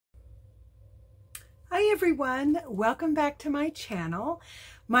Hi everyone, welcome back to my channel.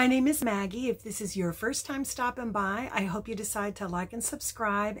 My name is Maggie. If this is your first time stopping by, I hope you decide to like and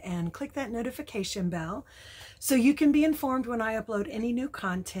subscribe and click that notification bell so you can be informed when I upload any new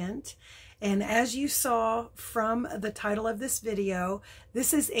content. And as you saw from the title of this video,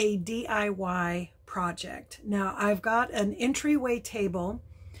 this is a DIY project. Now I've got an entryway table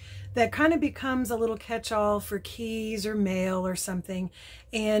that kind of becomes a little catch-all for keys or mail or something.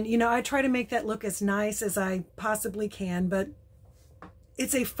 And, you know, I try to make that look as nice as I possibly can, but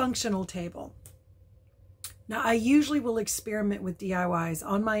it's a functional table. Now, I usually will experiment with DIYs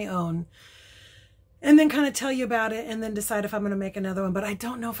on my own and then kind of tell you about it and then decide if I'm going to make another one, but I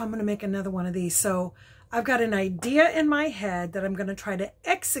don't know if I'm going to make another one of these. So I've got an idea in my head that I'm going to try to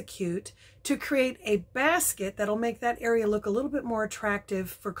execute to create a basket that'll make that area look a little bit more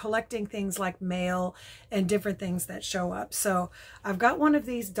attractive for collecting things like mail and different things that show up. So I've got one of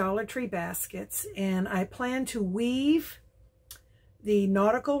these Dollar Tree baskets, and I plan to weave the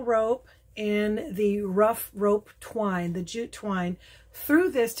nautical rope and the rough rope twine, the jute twine, through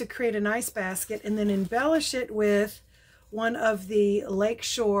this to create a nice basket, and then embellish it with one of the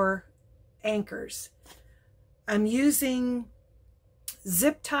lakeshore anchors. I'm using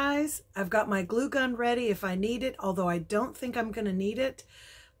zip ties. I've got my glue gun ready if I need it, although I don't think I'm going to need it.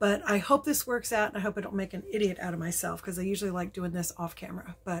 But I hope this works out, and I hope I don't make an idiot out of myself, because I usually like doing this off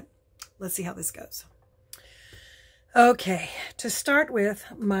camera. But let's see how this goes. Okay, to start with,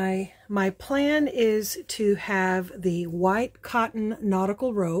 my plan is to have the white cotton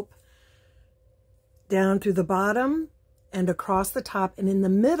nautical rope down through the bottom and across the top, and in the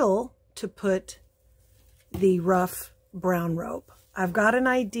middle to put the rough brown rope. I've got an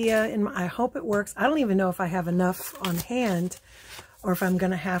idea, and I hope it works. I don't even know if I have enough on hand or if I'm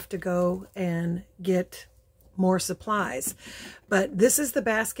going to have to go and get more supplies. But this is the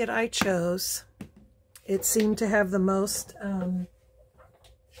basket I chose. It seemed to have the most,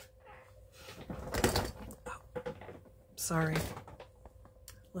 sorry.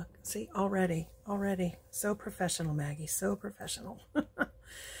 Look, see, already. So professional, Maggie, so professional.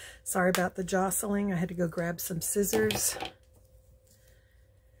 Sorry about the jostling. I had to go grab some scissors.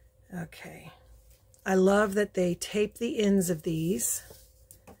 Okay. I love that they tape the ends of these.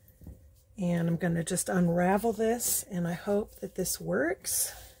 And I'm going to just unravel this, and I hope that this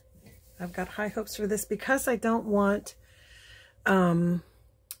works. I've got high hopes for this because I don't want the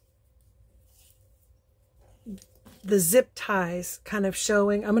zip ties kind of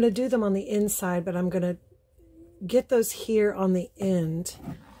showing. I'm going to do them on the inside, but I'm going to get those here on the end.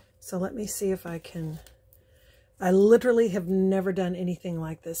 So let me see if I can. I literally have never done anything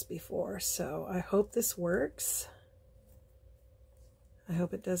like this before, so I hope this works. I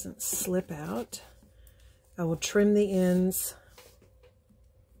hope it doesn't slip out. I will trim the ends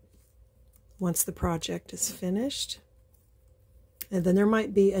once the project is finished. And then there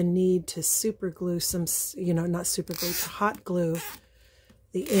might be a need to super glue some, you know, not super glue, to hot glue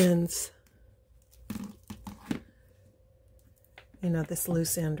the ends. You know, this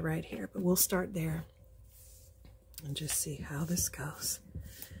loose end right here, but we'll start there and just see how this goes.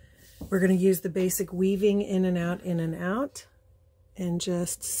 We're going to use the basic weaving in and out, and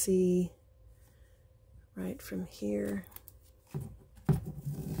just see right from here.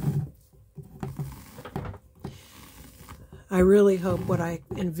 I really hope what I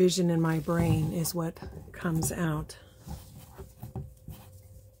envision in my brain is what comes out.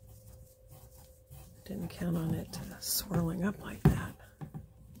 Didn't count on it swirling up like that.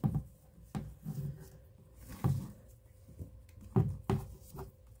 There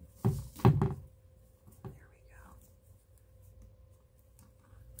we go.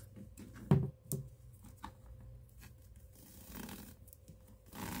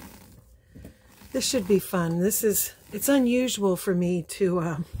 This should be fun. It's unusual for me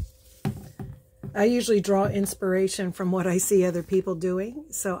to, I usually draw inspiration from what I see other people doing,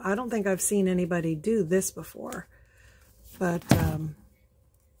 so I don't think I've seen anybody do this before. But, boy,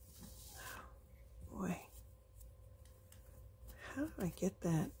 how do I get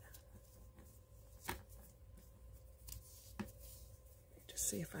that? Just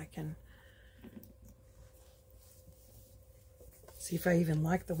see if I can, see if I even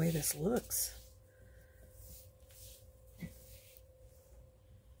like the way this looks.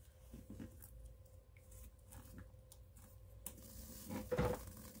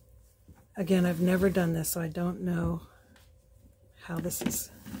 Again, I've never done this, so I don't know how this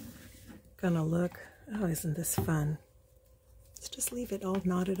is gonna look. Oh, isn't this fun? Let's just leave it all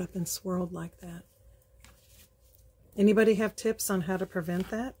knotted up and swirled like that. Anybody have tips on how to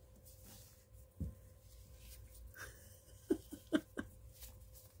prevent that?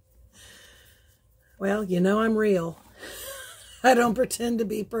 Well, you know I'm real. I don't pretend to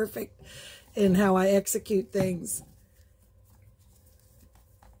be perfect in how I execute things.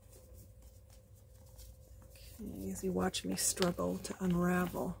 Okay, as you watch me struggle to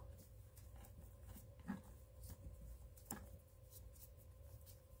unravel.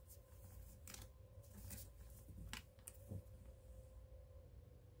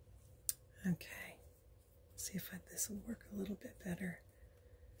 Okay, see if this will work a little bit better.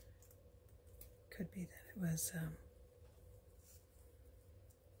 Could be that it was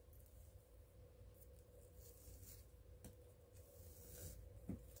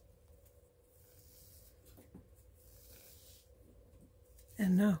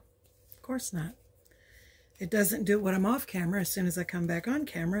and no, of course not. It doesn't do it when I'm off camera. As soon as I come back on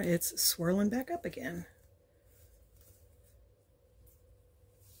camera, it's swirling back up again.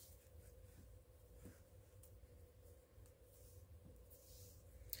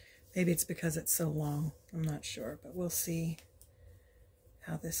 Maybe it's because it's so long. I'm not sure, but we'll see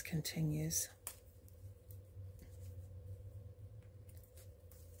how this continues.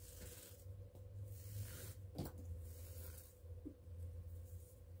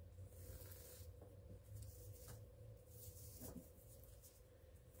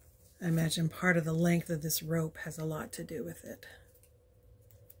 I imagine part of the length of this rope has a lot to do with it.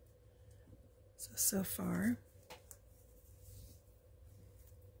 So far,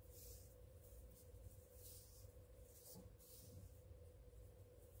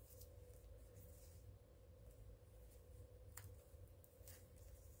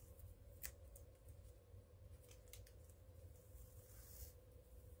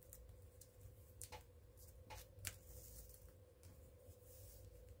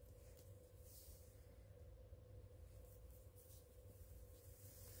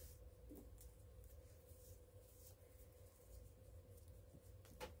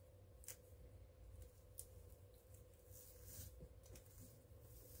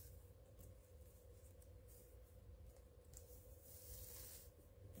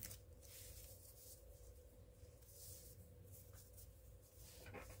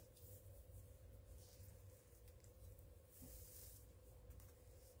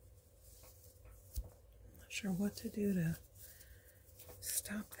 sure what to do to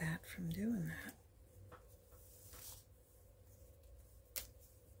stop that from doing that.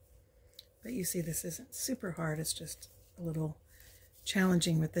 But you see, this isn't super hard. It's just a little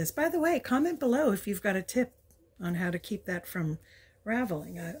challenging with this. By the way, comment below if you've got a tip on how to keep that from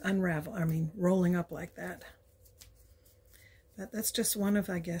rolling up like that. But that's just one of,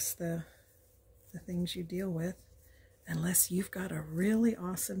 I guess, the things you deal with, unless you've got a really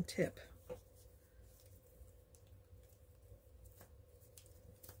awesome tip.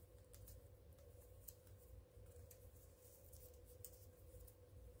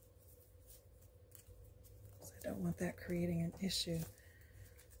 I don't want that creating an issue.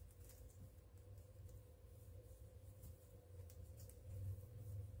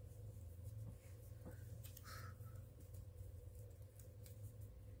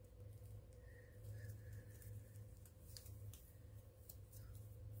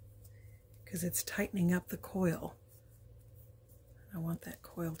 Because it's tightening up the coil. I want that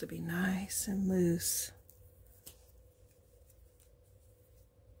coil to be nice and loose.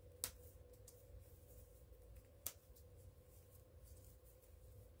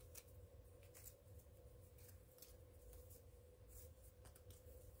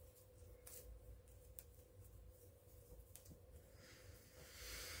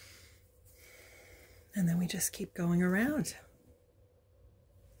 And then we just keep going around.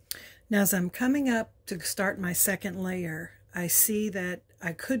 Now, as I'm coming up to start my second layer, I see that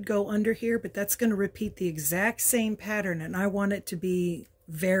I could go under here, but that's going to repeat the exact same pattern, and I want it to be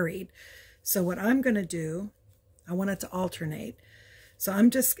varied. So what I'm going to do, I want it to alternate. So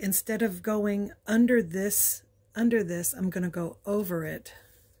I'm just, instead of going under this, I'm going to go over it.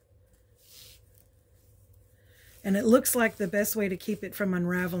 And it looks like the best way to keep it from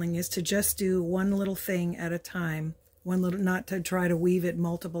unraveling is to just do one little thing at a time. One little, not to try to weave it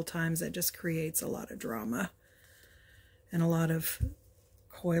multiple times. That just creates a lot of drama and a lot of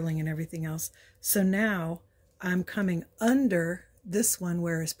coiling and everything else. So now I'm coming under this one,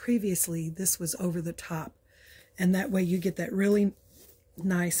 whereas previously this was over the top. And that way you get that really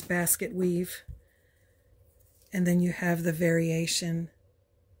nice basket weave. And then you have the variation.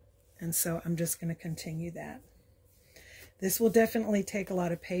 And so I'm just going to continue that. This will definitely take a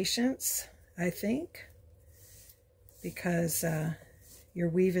lot of patience, I think, because you're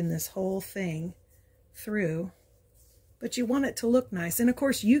weaving this whole thing through, but you want it to look nice. And of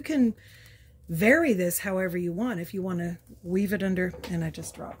course, you can vary this however you want. If you want to weave it under, and I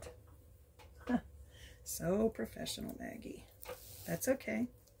just dropped. So professional, Maggie. That's okay.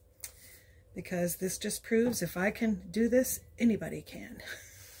 Because this just proves if I can do this, anybody can.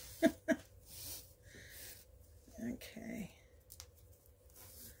 Okay.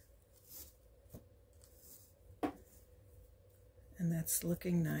 And that's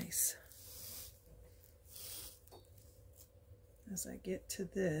looking nice. As I get to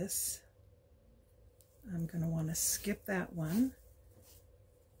this, I'm going to want to skip that one.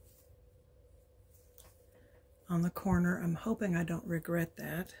 On the corner, I'm hoping I don't regret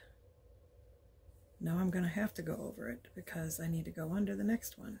that. No, I'm going to have to go over it because I need to go under the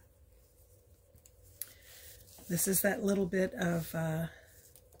next one. This is that little bit of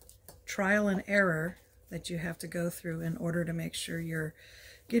trial and error that you have to go through in order to make sure you're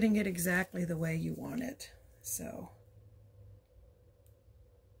getting it exactly the way you want it. So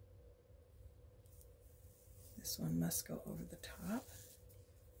this one must go over the top.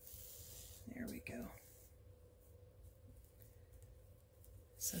 There we go.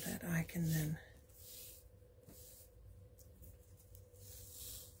 So that I can then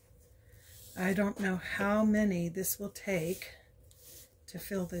I don't know how many this will take to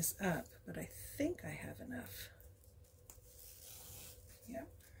fill this up, but I think I have enough. Yep.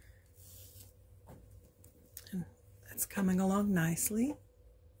 And that's coming along nicely.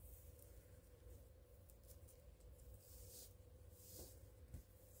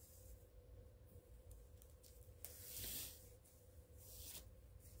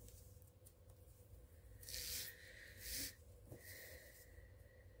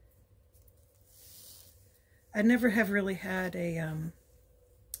 I never have really had a,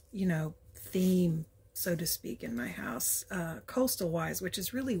 you know, theme, so to speak, in my house, coastal-wise, which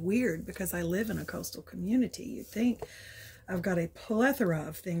is really weird because I live in a coastal community. You'd think I've got a plethora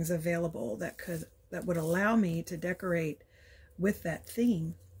of things available that would allow me to decorate with that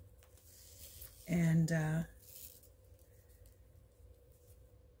theme. And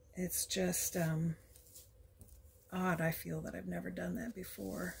it's just odd, I feel, that I've never done that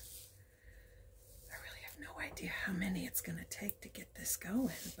before. No idea how many it's going to take to get this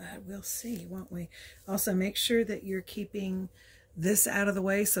going, but we'll see, won't we? Also, make sure that you're keeping this out of the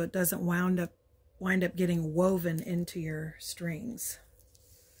way so it doesn't wind up getting woven into your strings.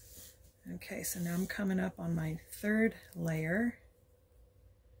 Okay, so now I'm coming up on my third layer,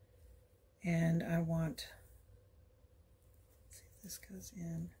 and I want, let's see if this goes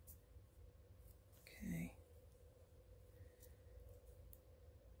in. Okay.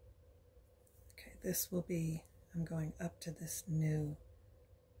 This will be, I'm going up to this new.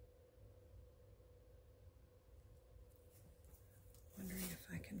 Wondering if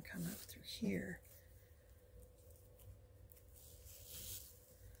I can come up through here.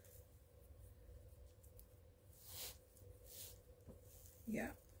 Yeah,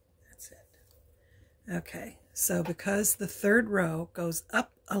 that's it. Okay, so because the third row goes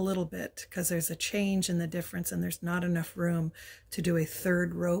up a little bit, because there's a change in the difference and there's not enough room to do a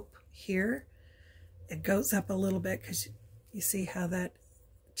third rope here, it goes up a little bit because you see how that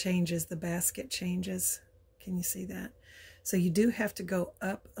changes, the basket changes. Can you see that? So you do have to go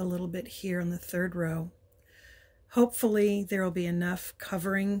up a little bit here on the third row. Hopefully there will be enough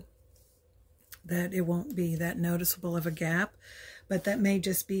covering that it won't be that noticeable of a gap, but that may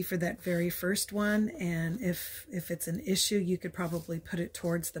just be for that very first one, and if it's an issue, you could probably put it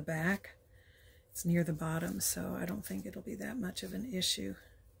towards the back. It's near the bottom, so I don't think it'll be that much of an issue.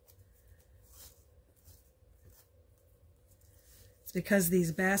 Because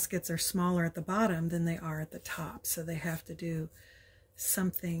these baskets are smaller at the bottom than they are at the top, so they have to do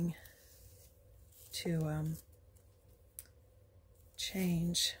something to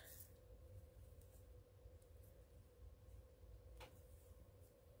change.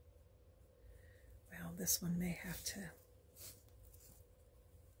 Well, this one may have to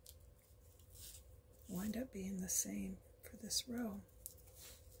wind up being the same for this row.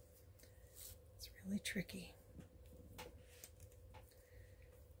 It's really tricky.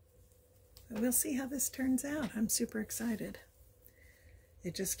 We'll see how this turns out. I'm super excited.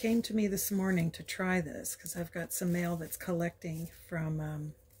 It just came to me this morning to try this because I've got some mail that's collecting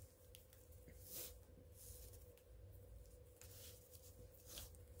from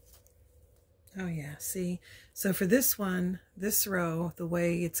oh yeah, see? So for this one, this row, the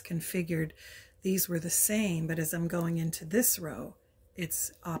way it's configured, these were the same, but as I'm going into this row,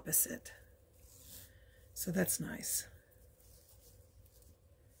 it's opposite. So that's nice.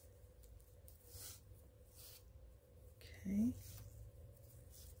 Okay.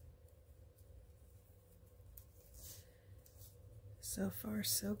 So far,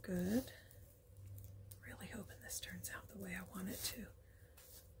 so good. Really hoping this turns out the way I want it to.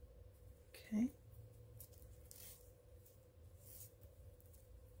 Okay.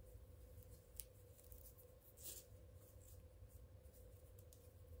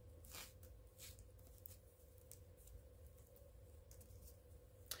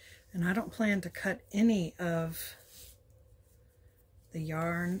 And I don't plan to cut any of the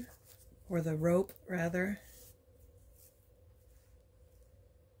yarn, or the rope rather.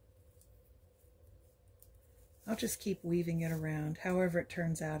 I'll just keep weaving it around. However it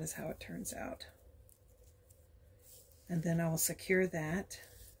turns out is how it turns out. And then I will secure that.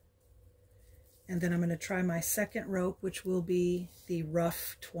 And then I'm going to try my second rope, which will be the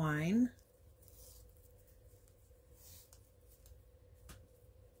rough twine.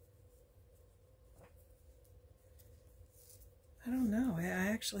 I don't know. I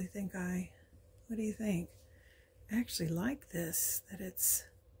actually think what do you think? I actually like this, that it's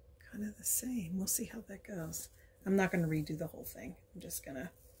kind of the same. We'll see how that goes. I'm not going to redo the whole thing. I'm just going to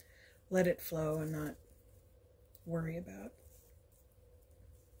let it flow and not worry about.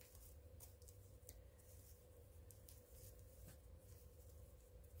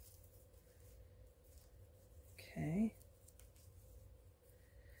 Okay.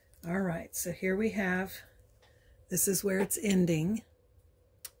 All right, so here we have, this is where it's ending.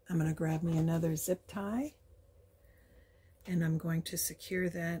 I'm going to grab me another zip tie, and I'm going to secure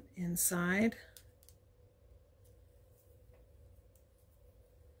that inside.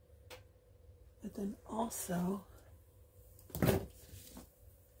 But then also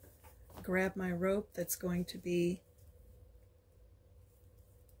grab my rope that's going to be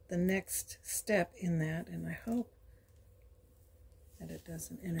the next step in that, and I hope that it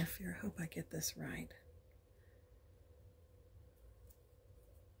doesn't interfere. I hope I get this right.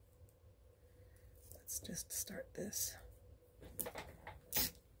 Let's just start this.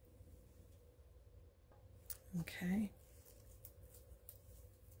 Okay.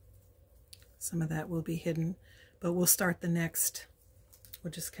 Some of that will be hidden, but we'll start the next.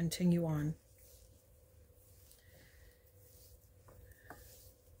 We'll just continue on.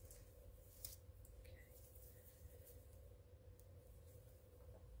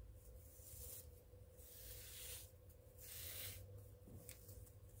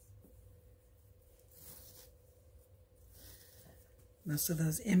 Most of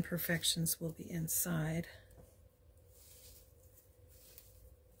those imperfections will be inside.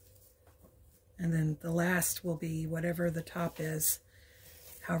 And then the last will be whatever the top is,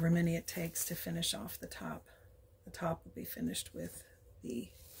 however many it takes to finish off the top. The top will be finished with the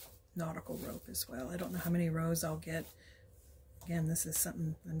nautical rope as well. I don't know how many rows I'll get. Again, this is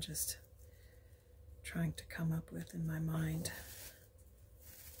something I'm just trying to come up with in my mind.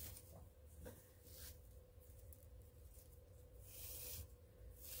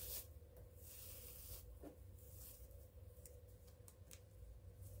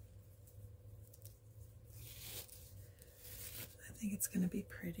 I think it's going to be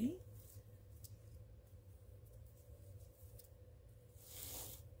pretty.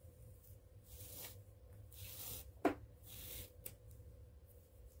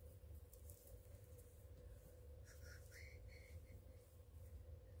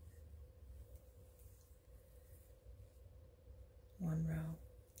 One row.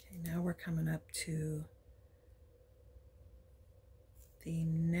 Okay, now we're coming up to the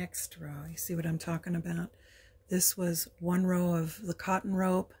next row. You see what I'm talking about? This was one row of the cotton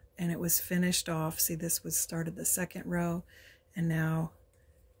rope, and it was finished off. See, this was started the second row, and now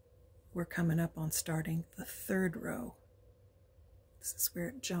we're coming up on starting the third row. This is where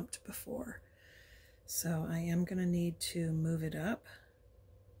it jumped before. So I am going to need to move it up.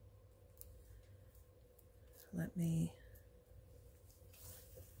 Let me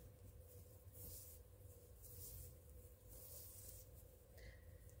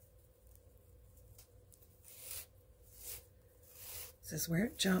This is where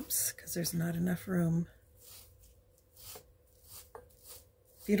it jumps because there's not enough room.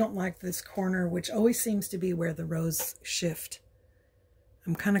 If you don't like this corner, which always seems to be where the rows shift,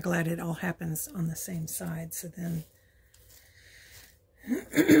 I'm kind of glad it all happens on the same side, so then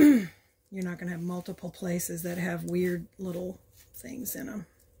you're not going to have multiple places that have weird little things in them.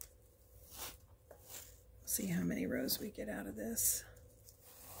 See how many rows we get out of this.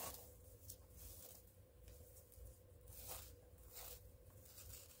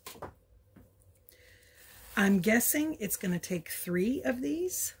 I'm guessing it's going to take 3 of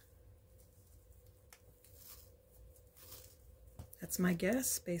these. That's my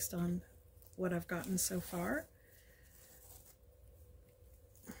guess based on what I've gotten so far.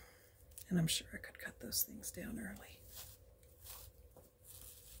 And I'm sure I could cut those things down early.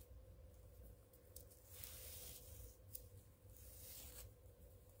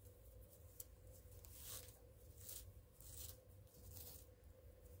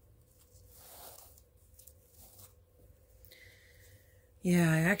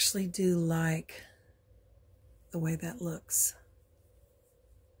 Yeah, I actually do like the way that looks.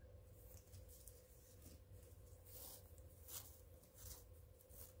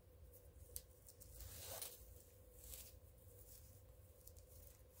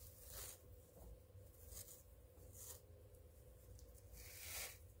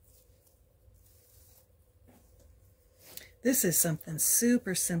 This is something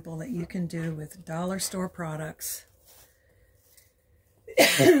super simple that you can do with dollar store products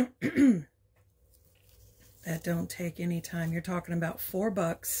that don't take any time. You're talking about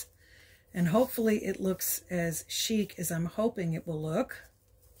 $4, and hopefully it looks as chic as I'm hoping it will look.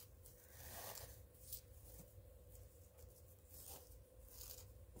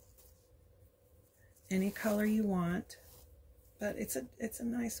 Any color you want, but it's a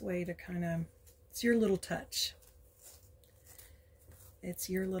nice way to kind of, it's your little touch.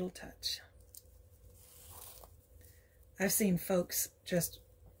 It's your little touch. I've seen folks just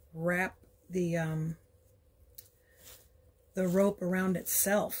wrap the rope around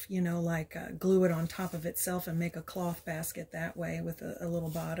itself, you know, like glue it on top of itself and make a cloth basket that way with a little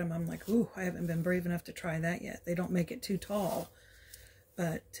bottom. I'm like, ooh, I haven't been brave enough to try that yet. They don't make it too tall,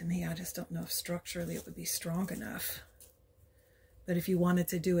 but to me, I just don't know if structurally it would be strong enough. But if you wanted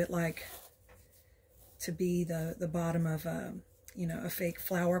to do it like to be the bottom of you know, a fake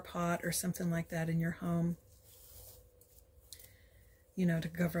flower pot or something like that in your home, you know, to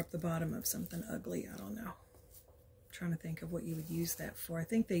cover up the bottom of something ugly, I don't know. I'm trying to think of what you would use that for. I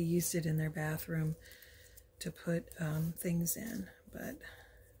think they used it in their bathroom to put things in, but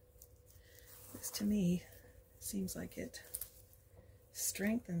this to me seems like it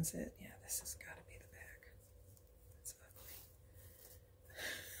strengthens it. Yeah, this has got to be the back. That's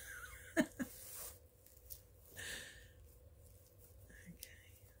ugly. Okay,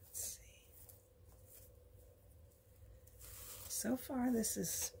 let's see. So far, this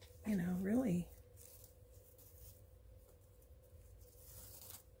is, you know, really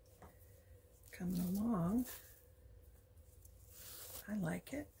coming along. I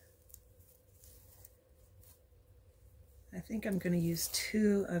like it. I think I'm going to use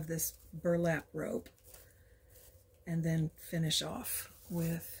 2 of this burlap rope and then finish off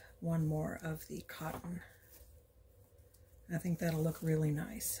with 1 more of the cotton. I think that'll look really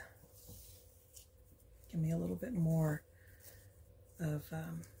nice. Give me a little bit more of,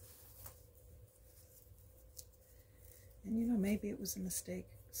 and you know, maybe it was a mistake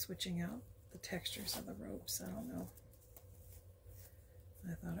switching out the textures of the ropes. I don't know.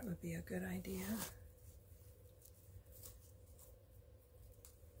 I thought it would be a good idea.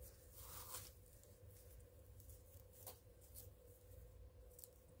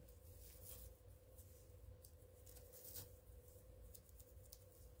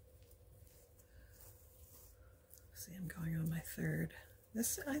 See, I'm going on my 3rd.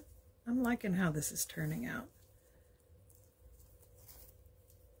 This, I'm liking how this is turning out.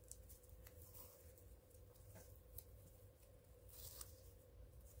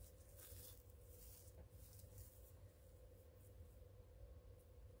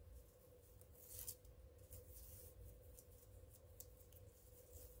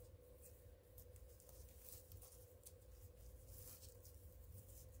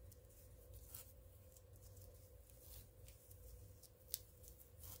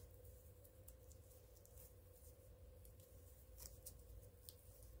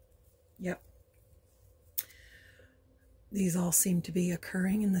 Yep. These all seem to be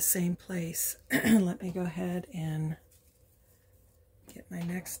occurring in the same place. Let me go ahead and get my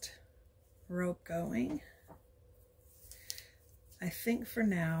next rope going. I think for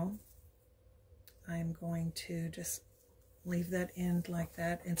now, I'm going to just leave that end like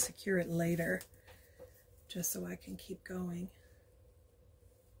that and secure it later, just so I can keep going.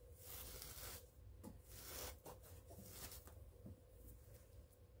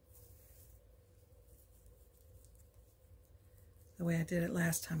 The way I did it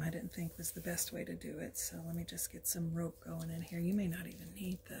last time, I didn't think was the best way to do it. So let me just get some rope going in here. You may not even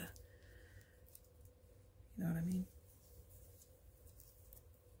need the, you know what I mean?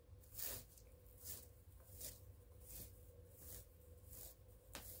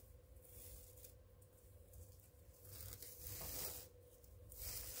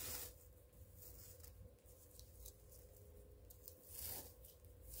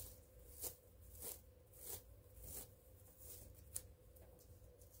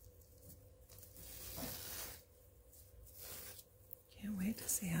 To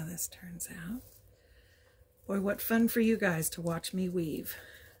see how this turns out. Boy, what fun for you guys to watch me weave.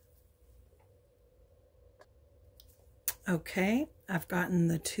 Okay, I've gotten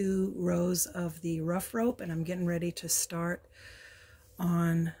the 2 rows of the rough rope and I'm getting ready to start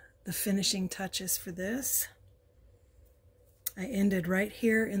on the finishing touches for this. I ended right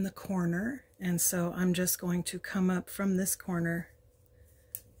here in the corner, and so I'm just going to come up from this corner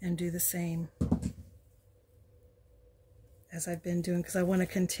and do the same as I've been doing, because I want to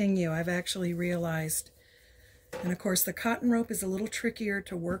continue. I've actually realized, and of course the cotton rope is a little trickier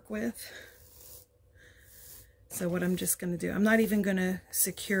to work with, So what I'm just going to do, I'm not even going to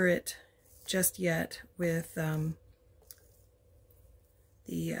secure it just yet with the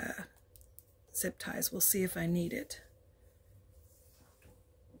zip ties. We'll see if I need it.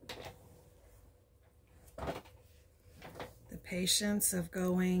 The patience of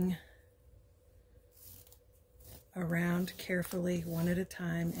going around carefully, one at a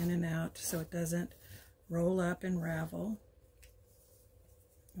time, in and out, so it doesn't roll up and ravel.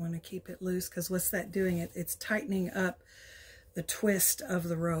 You want to keep it loose, because what's that doing? It's tightening up the twist of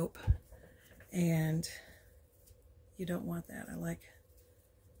the rope, and you don't want that. I like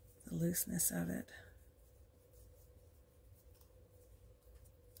the looseness of it.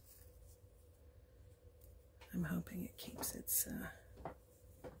 I'm hoping it keeps its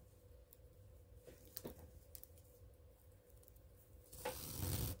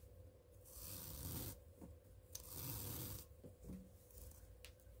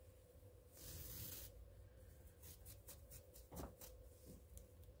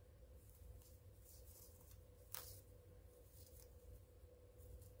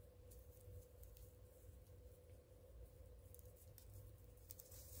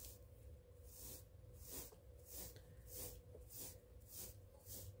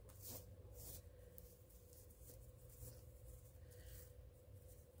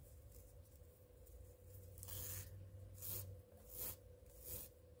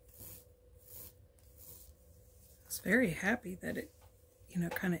I was very happy that it, you know,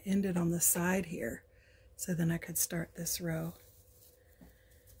 kind of ended on the side here, so then I could start this row.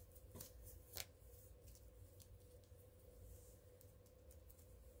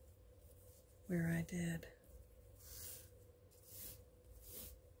 Where I did.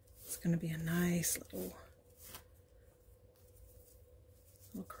 It's going to be a nice little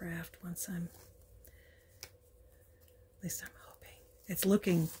craft once at least I'm hoping. It's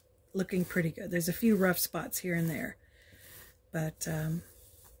looking pretty good. There's a few rough spots here and there, but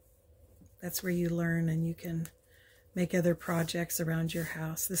that's where you learn and you can make other projects around your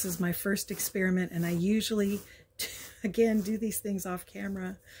house. This is my first experiment, and I usually, again, do these things off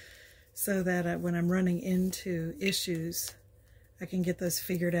camera so that when I'm running into issues, I can get those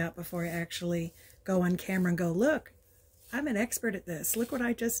figured out before I actually go on camera and go, look, I'm an expert at this. Look what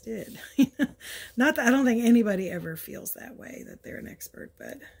I just did. Not that I don't think anybody ever feels that way, that they're an expert,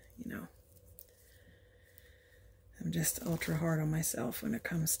 but, you know, I'm just ultra hard on myself when it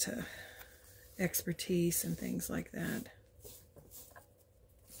comes to expertise and things like that.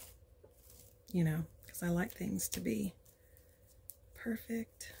 You know, because I like things to be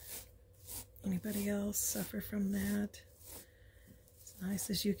perfect. Anybody else suffer from that? As nice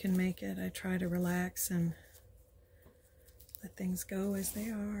as you can make it, I try to relax and let things go as they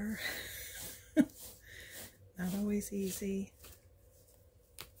are. Not always easy.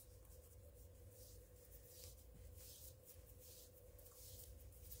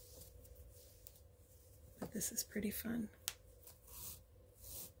 But this is pretty fun.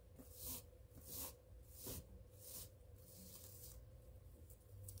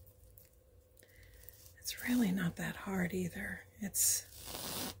 It's really not that hard either. It's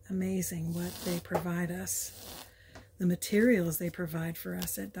amazing what they provide us. The materials they provide for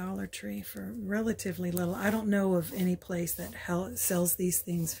us at Dollar Tree for relatively little. I don't know of any place that sells these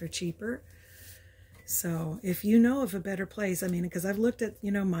things for cheaper. So if you know of a better place, I mean, because I've looked at,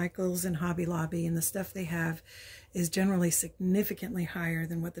 you know, Michael's and Hobby Lobby, and the stuff they have is generally significantly higher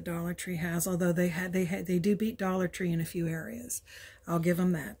than what the Dollar Tree has, although they do beat Dollar Tree in a few areas. I'll give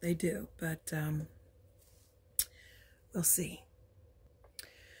them that. They do. But we'll see.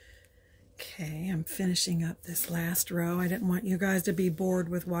 Okay, I'm finishing up this last row. I didn't want you guys to be bored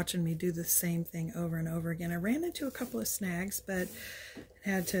with watching me do the same thing over and over again. I ran into a couple of snags, but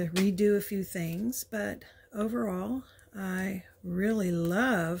had to redo a few things. But overall, I really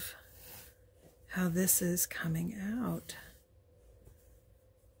love how this is coming out.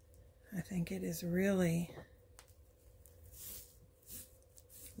 I think it is really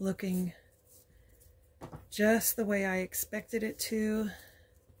looking just the way I expected it to,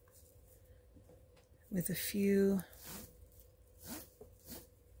 with a few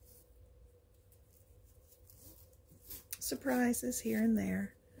surprises here and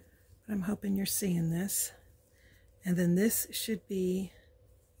there. But I'm hoping you're seeing this. And then this should be,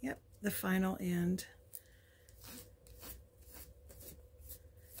 yep, the final end.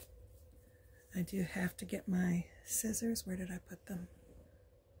 I do have to get my scissors. Where did I put them?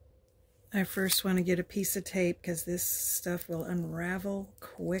 I first want to get a piece of tape because this stuff will unravel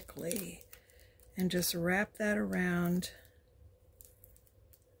quickly. And just wrap that around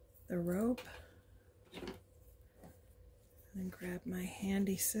the rope. And then grab my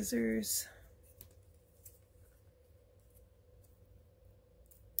handy scissors.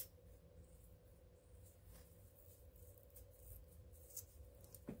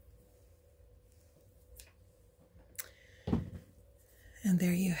 And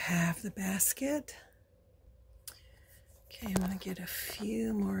there you have the basket. Okay, I'm going to get a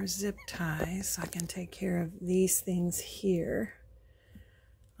few more zip ties so I can take care of these things here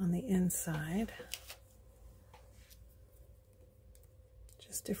on the inside.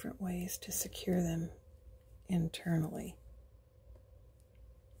 Just different ways to secure them internally.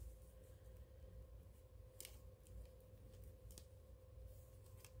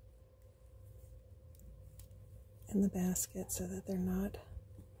 In the basket so that they're not,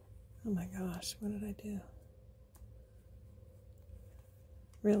 oh my gosh, what did I do?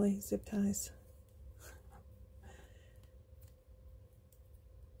 Really? Zip ties?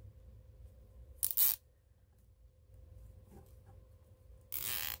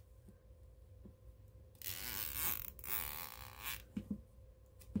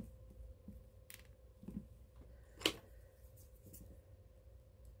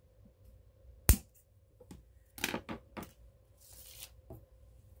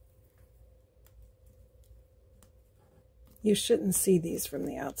 You shouldn't see these from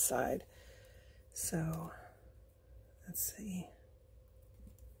the outside. So, let's see.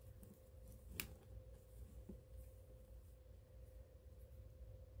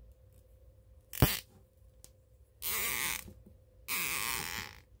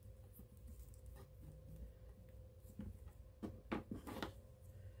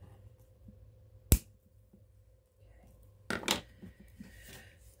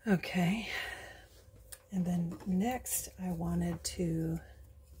 Okay. And then next I wanted to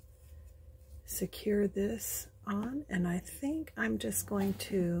secure this on, and I think I'm just going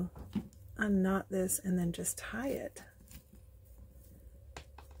to unknot this and then just tie it.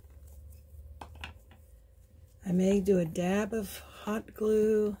 I may do a dab of hot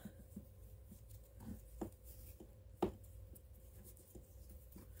glue. I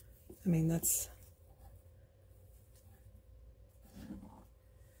mean, that's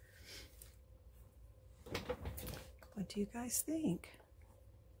what do you guys think?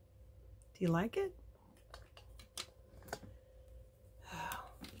 Do you like it? Oh,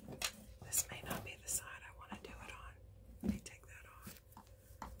 this may not be the side I want to do it on. Let me take that off.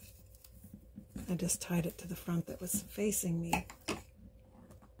 I just tied it to the front that was facing me.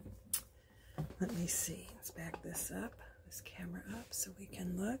 Let me see. Let's back this up, this camera up, so we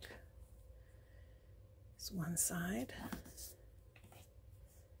can look. It's one side.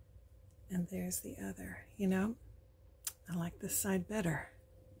 And there's the other, you know? I like this side better.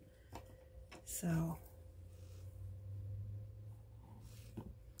 So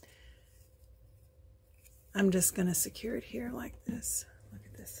I'm just going to secure it here like this. Look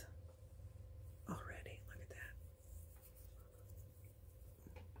at this already. Look at that.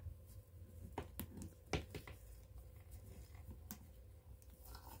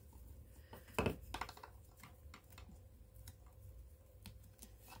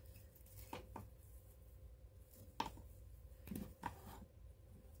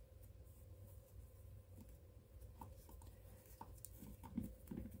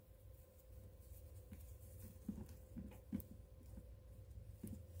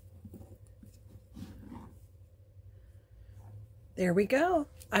 There we go.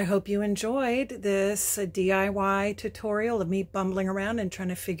 I hope you enjoyed this DIY tutorial of me bumbling around and trying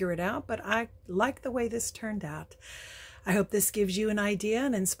to figure it out, but I like the way this turned out. I hope this gives you an idea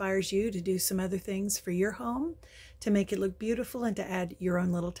and inspires you to do some other things for your home to make it look beautiful and to add your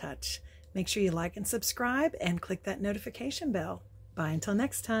own little touch. Make sure you like and subscribe and click that notification bell. Bye until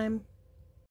next time.